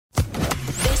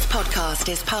podcast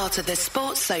is part of the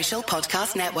Sports Social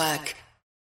Podcast Network.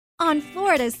 On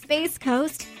Florida's Space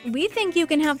Coast, we think you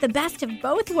can have the best of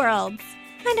both worlds.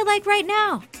 Kind of like right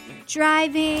now.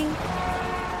 Driving,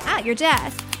 at your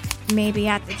desk, maybe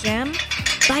at the gym,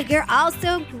 but you're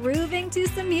also grooving to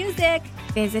some music.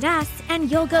 Visit us and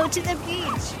you'll go to the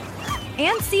beach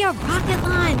and see a rocket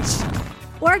launch.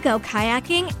 Or go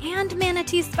kayaking and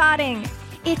manatee spotting.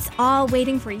 It's all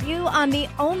waiting for you on the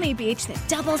only beach that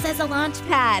doubles as a launch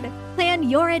pad. Plan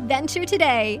your adventure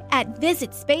today at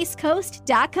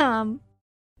visitspacecoast.com.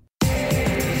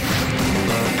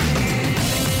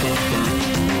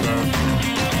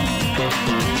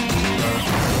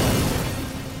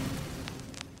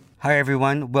 Hi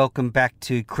everyone, welcome back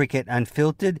to Cricket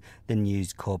Unfiltered, the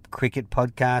News Corp cricket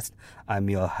podcast. I'm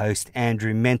your host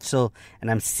Andrew Menzel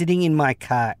and I'm sitting in my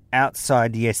car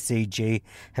outside the SCG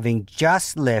having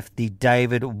just left the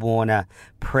David Warner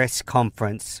press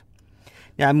conference.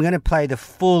 Now I'm going to play the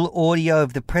full audio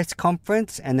of the press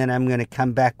conference and then I'm going to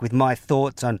come back with my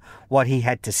thoughts on what he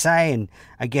had to say and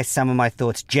I guess some of my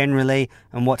thoughts generally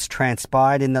on what's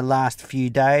transpired in the last few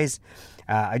days.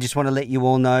 I just want to let you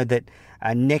all know that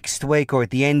next week or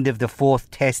at the end of the fourth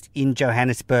test in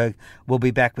Johannesburg, we'll be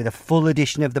back with a full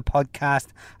edition of the podcast.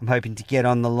 I'm hoping to get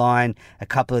on the line a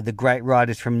couple of the great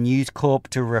writers from News Corp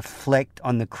to reflect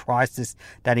on the crisis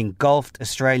that engulfed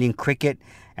Australian cricket.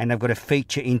 And I've got a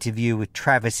feature interview with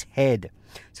Travis Head.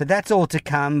 So that's all to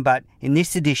come. But in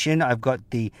this edition, I've got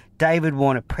the David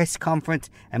Warner press conference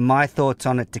and my thoughts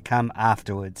on it to come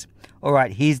afterwards. All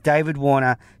right, here's David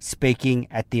Warner speaking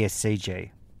at the SCG.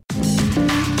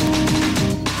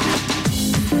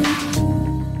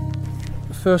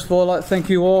 First of all, I'd like to thank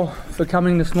you all for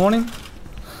coming this morning.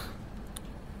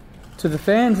 To the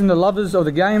fans and the lovers of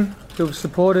the game who have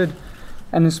supported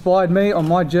and inspired me on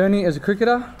my journey as a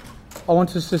cricketer, I want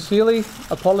to sincerely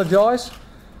apologise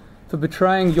for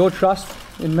betraying your trust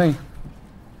in me.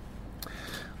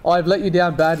 I have let you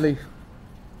down badly.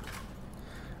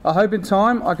 I hope in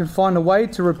time I can find a way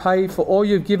to repay for all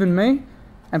you've given me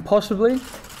and possibly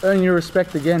earn your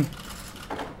respect again.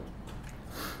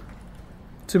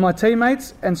 To my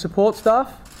teammates and support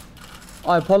staff,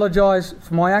 I apologise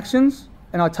for my actions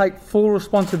and I take full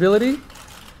responsibility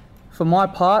for my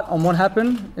part on what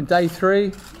happened in Day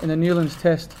 3 in the Newlands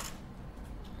Test.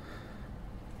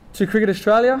 To Cricket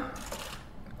Australia,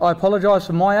 I apologise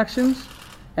for my actions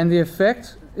and the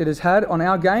effect it has had on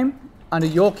our game under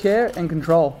your care and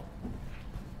control.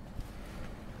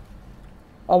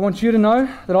 I want you to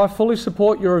know that I fully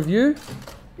support your review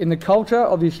in the culture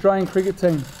of the Australian cricket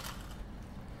team.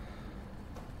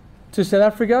 To South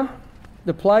Africa,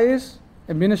 the players,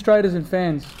 administrators and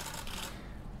fans,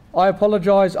 I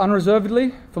apologise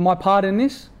unreservedly for my part in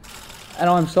this and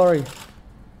I'm sorry.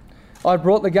 I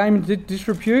brought the game into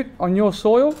disrepute on your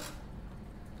soil.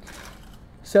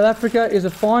 South Africa is a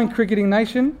fine cricketing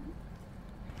nation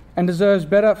and deserves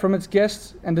better from its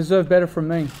guests and deserve better from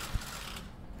me.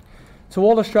 To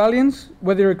all Australians,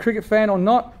 whether you're a cricket fan or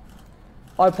not,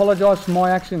 I apologise for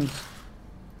my actions.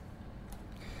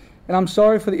 And I'm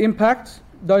sorry for the impact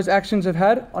those actions have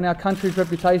had on our country's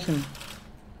reputation.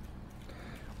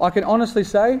 I can honestly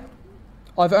say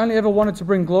I've only ever wanted to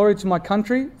bring glory to my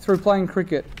country through playing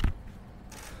cricket.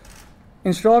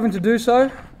 In striving to do so,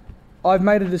 I've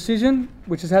made a decision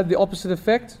which has had the opposite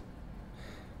effect,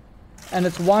 and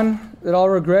it's one that I'll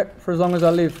regret for as long as I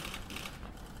live.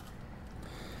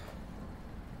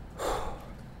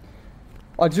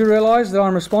 I do realise that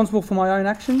I'm responsible for my own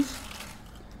actions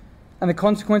and the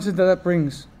consequences that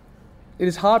brings. It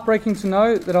is heartbreaking to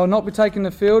know that I will not be taking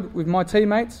the field with my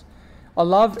teammates I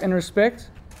love and respect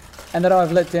and that I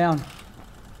have let down.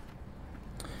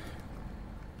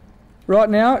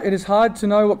 Right now, it is hard to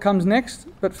know what comes next,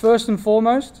 but first and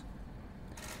foremost,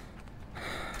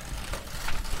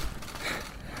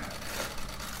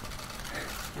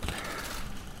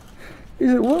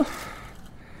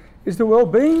 is the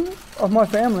well-being of my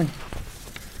family.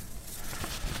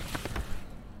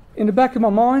 In the back of my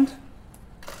mind,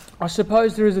 I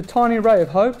suppose there is a tiny ray of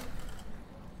hope.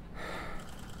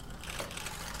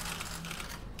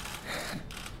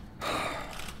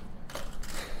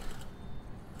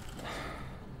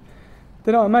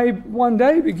 That I may one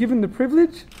day be given the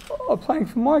privilege of playing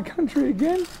for my country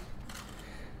again.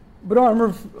 But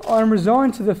I am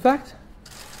resigned to the fact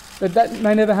that that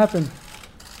may never happen.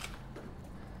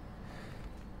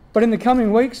 But in the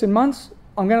coming weeks and months,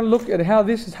 I'm going to look at how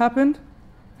this has happened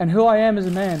and who I am as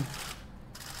a man.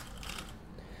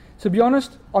 To be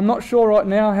honest, I'm not sure right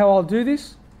now how I'll do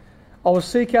this. I will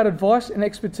seek out advice and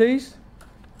expertise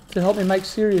to help me make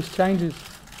serious changes.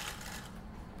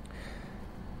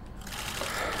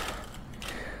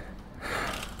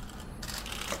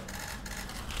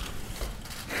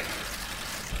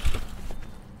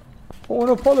 I want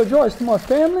to apologise to my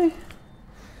family.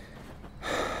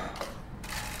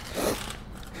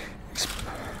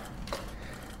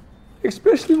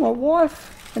 Especially my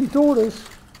wife and daughters.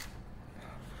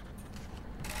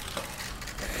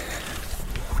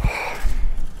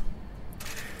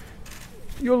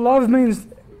 Your love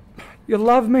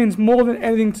means more than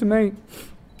anything to me.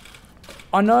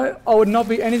 I know I would not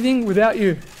be anything without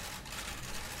you.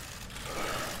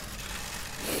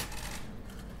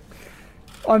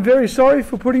 I'm very sorry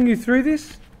for putting you through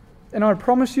this, and I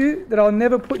promise you that I'll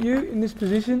never put you in this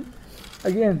position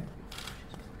again.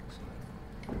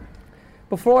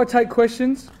 Before I take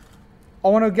questions, I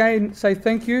want to again say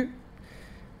thank you.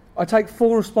 I take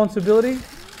full responsibility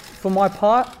for my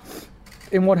part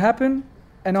in what happened,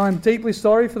 and I am deeply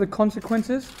sorry for the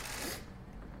consequences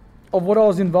of what I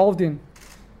was involved in.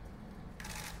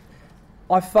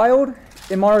 I failed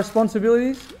in my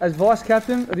responsibilities as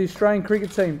vice-captain of the Australian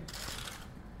cricket team.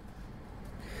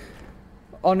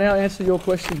 I'll now answer your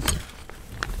questions.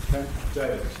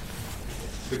 David,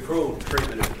 the cruel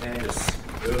treatment of Candice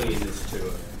early in this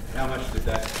tour, how much did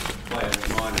that play on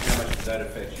your mind and how much did that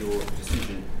affect your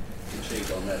decision to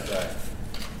cheat on that day?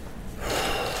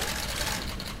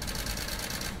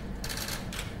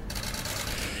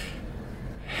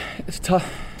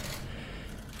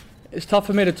 It's tough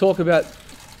for me to talk about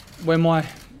where my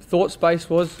thought space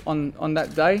was on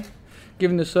that day,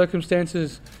 given the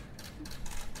circumstances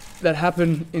that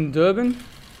happened in Durban.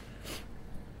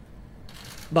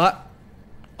 But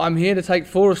I'm here to take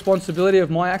full responsibility of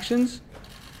my actions,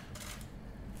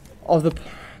 of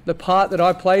the part that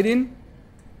I played in,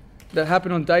 that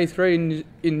happened on day 3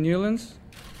 in Newlands,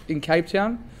 in Cape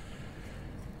Town.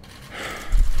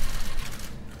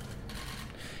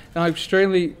 And I'm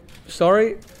extremely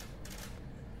sorry.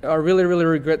 I really, really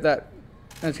regret that.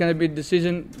 And it's going to be a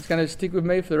decision that's going to stick with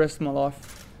me for the rest of my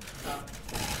life.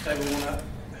 David Warner,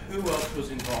 who else was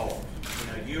involved?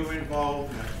 You were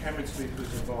involved, Cameron Smith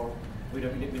was involved, we know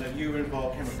you were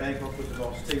involved, Cameron Bangkok was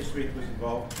involved, Steve Smith was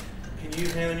involved. Can you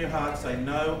hand on your heart say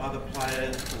no other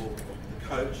players or the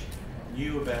coach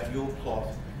knew about your plot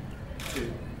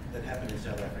that happened in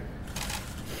South Africa?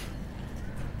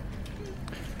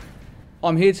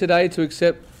 I'm here today to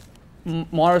accept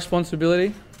my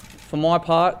responsibility for my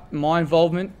part, my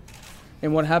involvement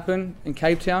in what happened in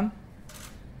Cape Town.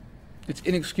 It's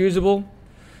inexcusable.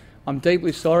 I'm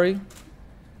deeply sorry.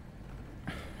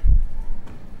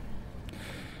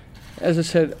 As I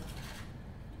said,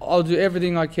 I'll do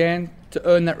everything I can to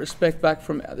earn that respect back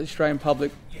from the Australian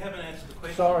public. You haven't answered the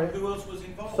question. Sorry. Who else was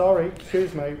involved? Sorry,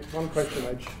 excuse me, one question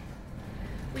each.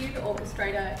 Were you the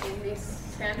orchestrator in this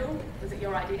scandal? Was it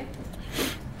your idea?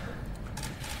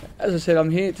 As I said,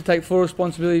 I'm here to take full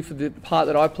responsibility for the part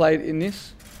that I played in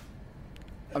this.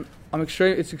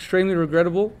 It's extremely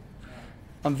regrettable.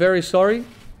 I'm very sorry.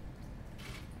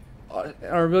 I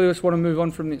really just want to move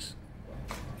on from this.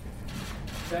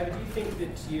 David, do you think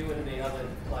that you and the other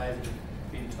players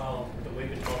have been told, that we've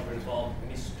been told, were involved,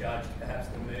 misjudged perhaps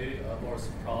the mood, or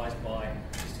surprised by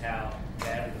just how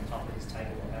badly the public has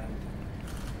taken what happened?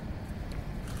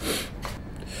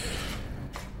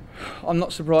 I'm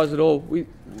not surprised at all.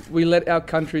 We let our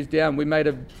countries down. We made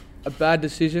a bad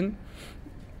decision.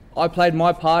 I played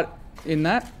my part in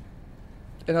that.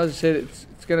 And as I said, it's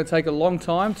going to take a long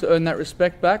time to earn that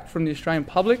respect back from the Australian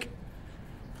public.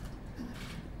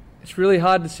 It's really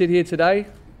hard to sit here today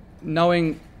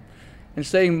knowing and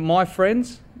seeing my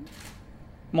friends,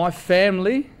 my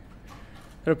family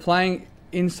that are playing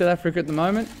in South Africa at the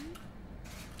moment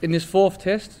in this 4th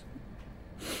test,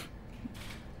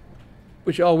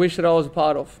 which I wish that I was a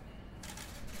part of.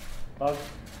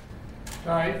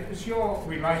 Dave, has your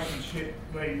relationship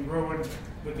been ruined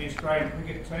with the Australian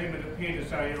cricket team? It appeared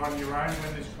as though you're on your own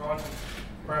when this crisis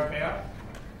broke out.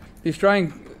 The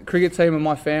Australian cricket team are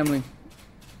my family.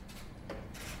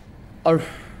 I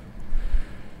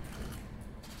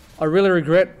really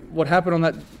regret what happened on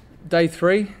that day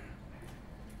 3.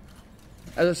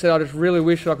 As I said, I just really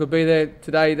wish I could be there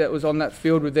today that was on that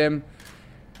field with them.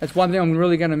 That's one thing I'm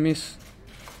really going to miss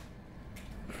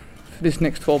for this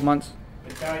next 12 months.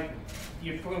 But Dave,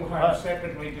 you flew home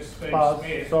separately to Steve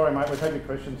Smith. Sorry mate, we'll take your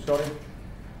question, Scotty.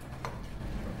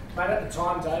 Mate, at the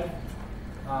time, Dave,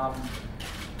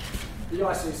 the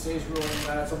ICC's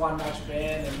ruling it's a one-match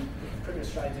ban and Cricket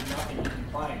Australia did nothing, you'd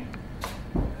be playing.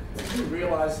 Did you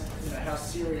realise how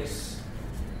serious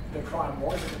the crime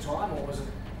was at the time, or was it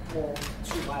more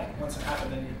too late once it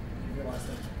happened and you realised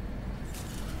that?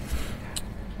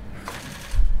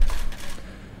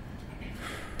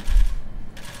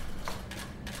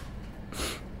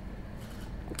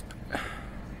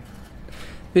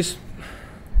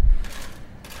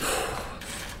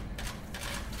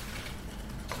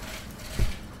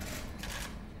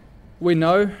 We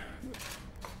know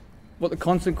what the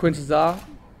consequences are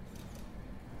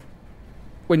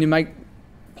when you make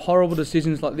horrible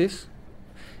decisions like this.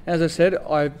 As I said,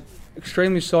 I'm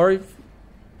extremely sorry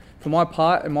for my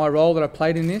part and my role that I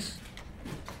played in this.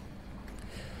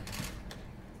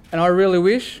 And I really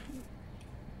wish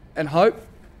and hope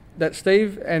that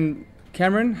Steve and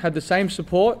Cameron had the same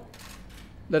support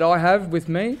that I have with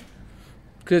me,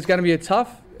 because it's going to be a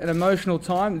tough and emotional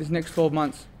time this next 12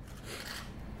 months.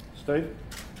 Steve?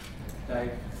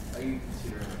 Dave, are you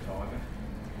considering retirement?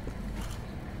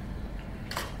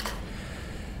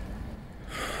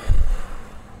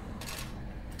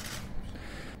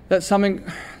 That's something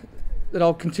that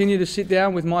I'll continue to sit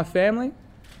down with my family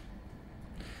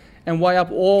and weigh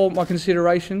up all my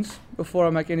considerations before I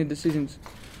make any decisions.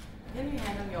 Can you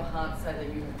hand on your heart say that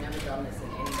you've never done this in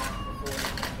any match before,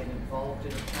 you have been involved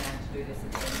in a plan to do this in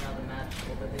any other match,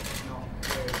 or that this is not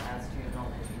clear as to your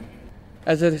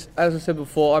knowledge? As I said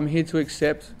before, I'm here to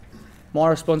accept my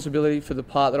responsibility for the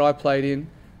part that I played in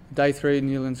Day 3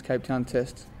 Newlands Cape Town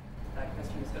Test. That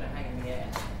question is going to hang in the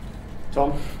air.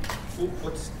 Tom?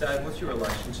 Dave, what's your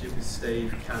relationship with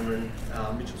Steve, Cameron,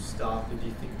 Mitchell Stark, and do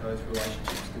you think those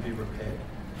relationships can be repaired?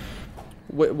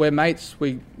 We're mates.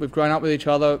 We've grown up with each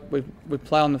other. We've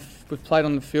played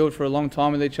on the field for a long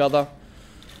time with each other.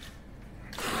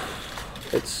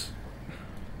 It's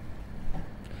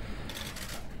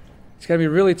going to be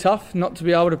really tough not to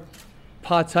be able to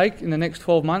partake in the next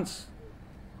 12 months.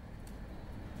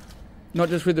 Not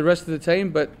just with the rest of the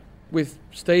team, but with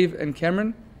Steve and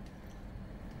Cameron.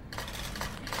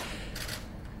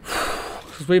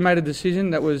 Because we made a decision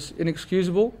that was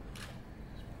inexcusable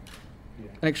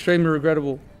and extremely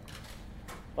regrettable.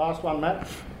 Last one, Matt.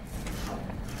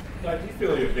 Do you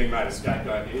feel you're being made a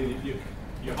scapegoat here?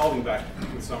 You're holding back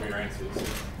with some of your answers.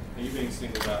 Are you being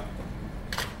singled out?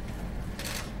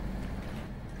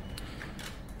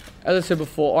 As I said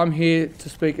before, I'm here to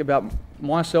speak about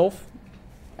myself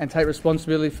and take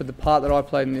responsibility for the part that I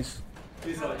played in this.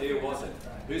 Whose idea was it?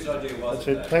 Whose idea was That's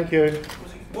it? it. Thank you.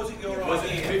 Was it your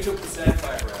idea? Who took the sandpaper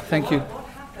out? Thank you.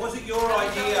 Was it your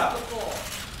idea?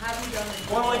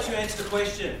 Why don't you answer the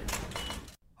question?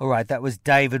 All right, that was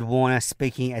David Warner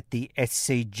speaking at the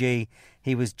SCG.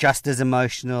 He was just as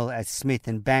emotional as Smith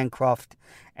and Bancroft,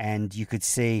 and you could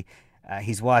see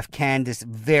his wife Candice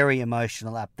very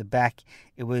emotional up the back.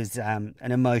 It was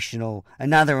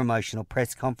another emotional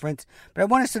press conference. But I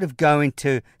want to sort of go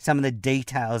into some of the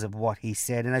details of what he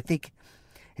said, and I think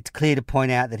it's clear to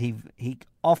point out that he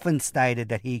often stated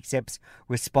that he accepts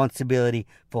responsibility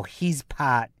for his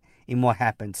part in what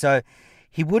happened. So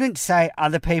he wouldn't say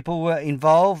other people were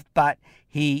involved, but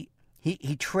he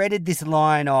treaded this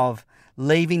line of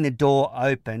leaving the door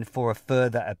open for a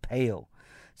further appeal.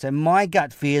 So my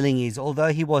gut feeling is,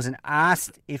 although he wasn't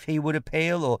asked if he would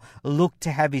appeal or look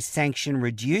to have his sanction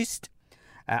reduced,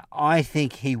 I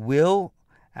think he will.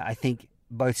 I think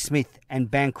both Smith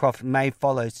and Bancroft may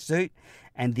follow suit,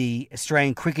 and the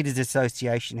Australian Cricketers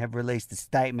Association have released a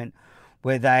statement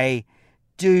where they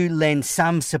do lend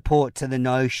some support to the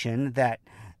notion that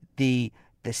the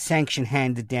sanction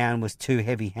handed down was too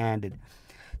heavy-handed.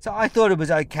 So I thought it was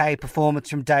okay performance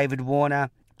from David Warner.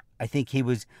 I think he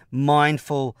was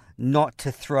mindful not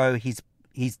to throw his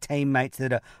teammates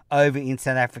that are over in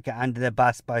South Africa under the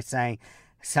bus by saying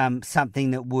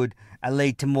something that would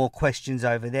lead to more questions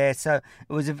over there. So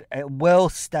it was a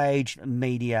well-staged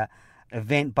media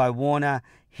event by Warner.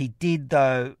 He did,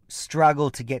 though,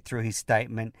 struggle to get through his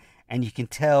statement, and you can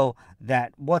tell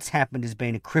that what's happened has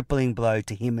been a crippling blow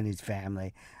to him and his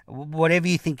family. Whatever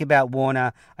you think about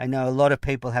Warner, I know a lot of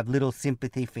people have little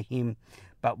sympathy for him,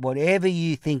 but whatever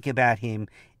you think about him,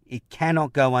 it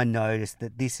cannot go unnoticed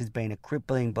that this has been a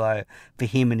crippling blow for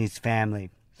him and his family.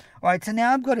 All right, so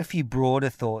now I've got a few broader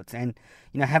thoughts, and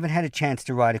I haven't had a chance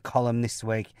to write a column this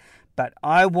week, but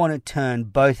I want to turn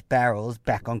both barrels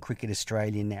back on Cricket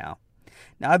Australia now.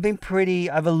 Now,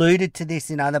 I've alluded to this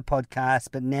in other podcasts,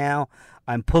 but now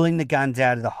I'm pulling the guns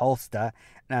out of the holster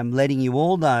and I'm letting you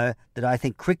all know that I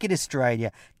think Cricket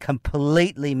Australia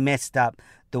completely messed up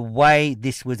the way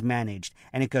this was managed.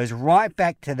 And it goes right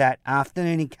back to that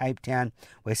afternoon in Cape Town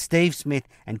where Steve Smith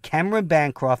and Cameron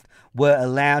Bancroft were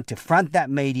allowed to front that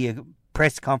media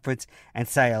press conference and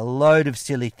say a load of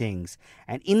silly things.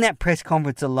 And in that press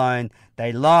conference alone,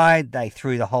 they lied, they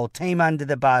threw the whole team under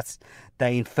the bus,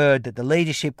 they inferred that the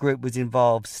leadership group was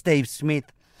involved. Steve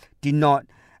Smith did not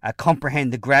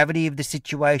comprehend the gravity of the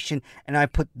situation, and I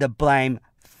put the blame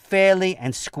fairly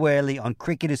and squarely on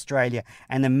Cricket Australia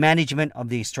and the management of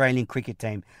the Australian cricket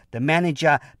team. The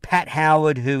manager, Pat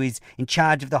Howard, who is in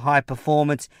charge of the high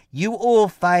performance, you all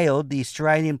failed the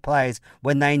Australian players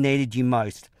when they needed you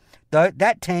most.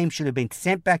 That team should have been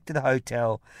sent back to the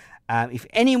hotel. If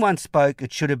anyone spoke,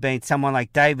 it should have been someone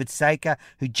like David Saker,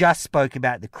 who just spoke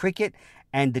about the cricket,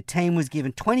 and the team was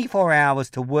given 24 hours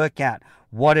to work out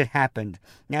what had happened.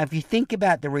 Now, if you think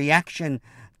about the reaction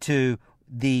to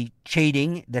the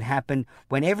cheating that happened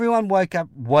when everyone woke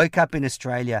up in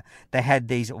Australia, they had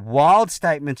these wild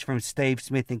statements from Steve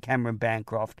Smith and Cameron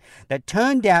Bancroft that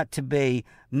turned out to be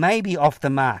maybe off the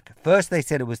mark. First, they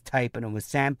said it was tape and it was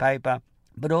sandpaper.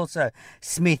 But also,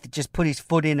 Smith just put his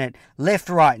foot in it, left,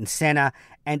 right and centre,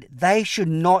 and they should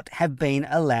not have been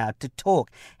allowed to talk.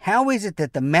 How is it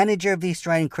that the manager of the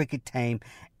Australian cricket team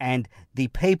and the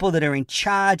people that are in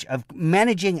charge of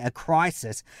managing a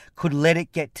crisis could let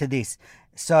it get to this?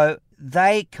 So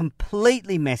they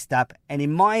completely messed up, and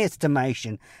in my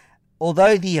estimation,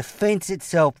 although the offence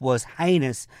itself was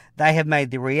heinous, they have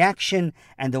made the reaction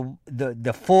and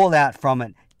the fallout from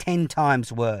it 10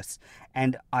 times worse.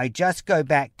 And I just go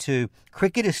back to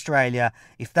Cricket Australia.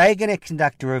 If they're going to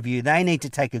conduct a review, they need to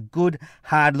take a good,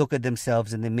 hard look at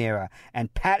themselves in the mirror.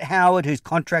 And Pat Howard, whose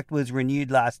contract was renewed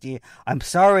last year, I'm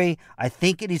sorry, I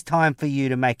think it is time for you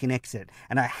to make an exit.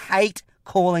 And I hate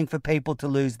calling for people to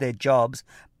lose their jobs,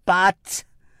 but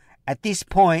at this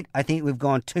point, I think we've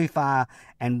gone too far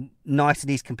and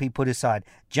niceties can be put aside.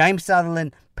 James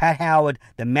Sutherland, Pat Howard,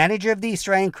 the manager of the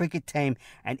Australian cricket team,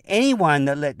 and anyone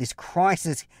that let this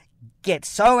crisis get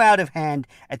so out of hand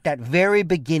at that very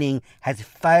beginning has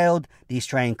failed the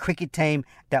Australian cricket team.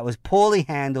 That was poorly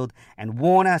handled, and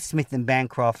Warner, Smith and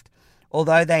Bancroft,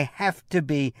 although they have to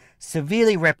be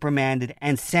severely reprimanded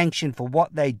and sanctioned for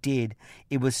what they did,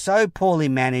 it was so poorly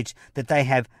managed that they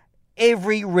have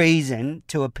every reason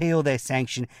to appeal their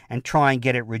sanction and try and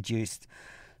get it reduced.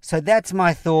 So that's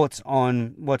my thoughts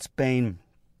on what's been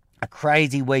a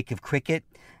crazy week of cricket,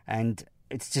 and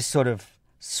it's just sort of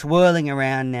swirling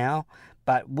around now.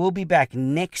 But we'll be back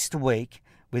next week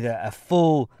with a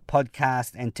full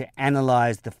podcast and to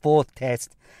analyse the fourth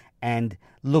test and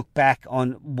look back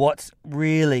on what's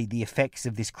really the effects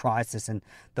of this crisis and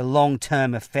the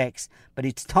long-term effects. But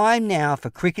it's time now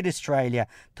for Cricket Australia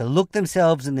to look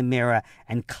themselves in the mirror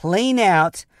and clean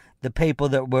out the people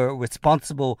that were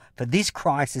responsible for this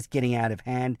crisis getting out of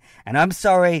hand. And I'm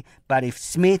sorry, but if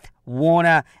Smith,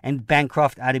 Warner and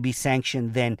Bancroft are to be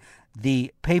sanctioned, then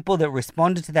the people that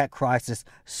responded to that crisis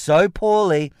so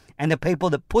poorly and the people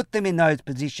that put them in those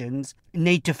positions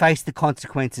need to face the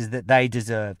consequences that they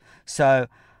deserve. So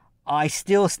I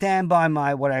still stand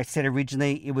by what I said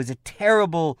originally. It was a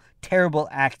terrible, terrible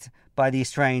act by the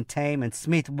Australian team, and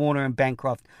Smith, Warner and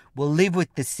Bancroft will live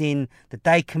with the sin that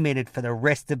they committed for the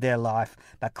rest of their life.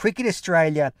 But Cricket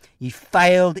Australia, you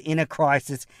failed in a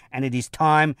crisis, and it is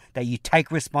time that you take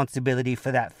responsibility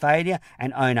for that failure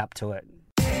and own up to it.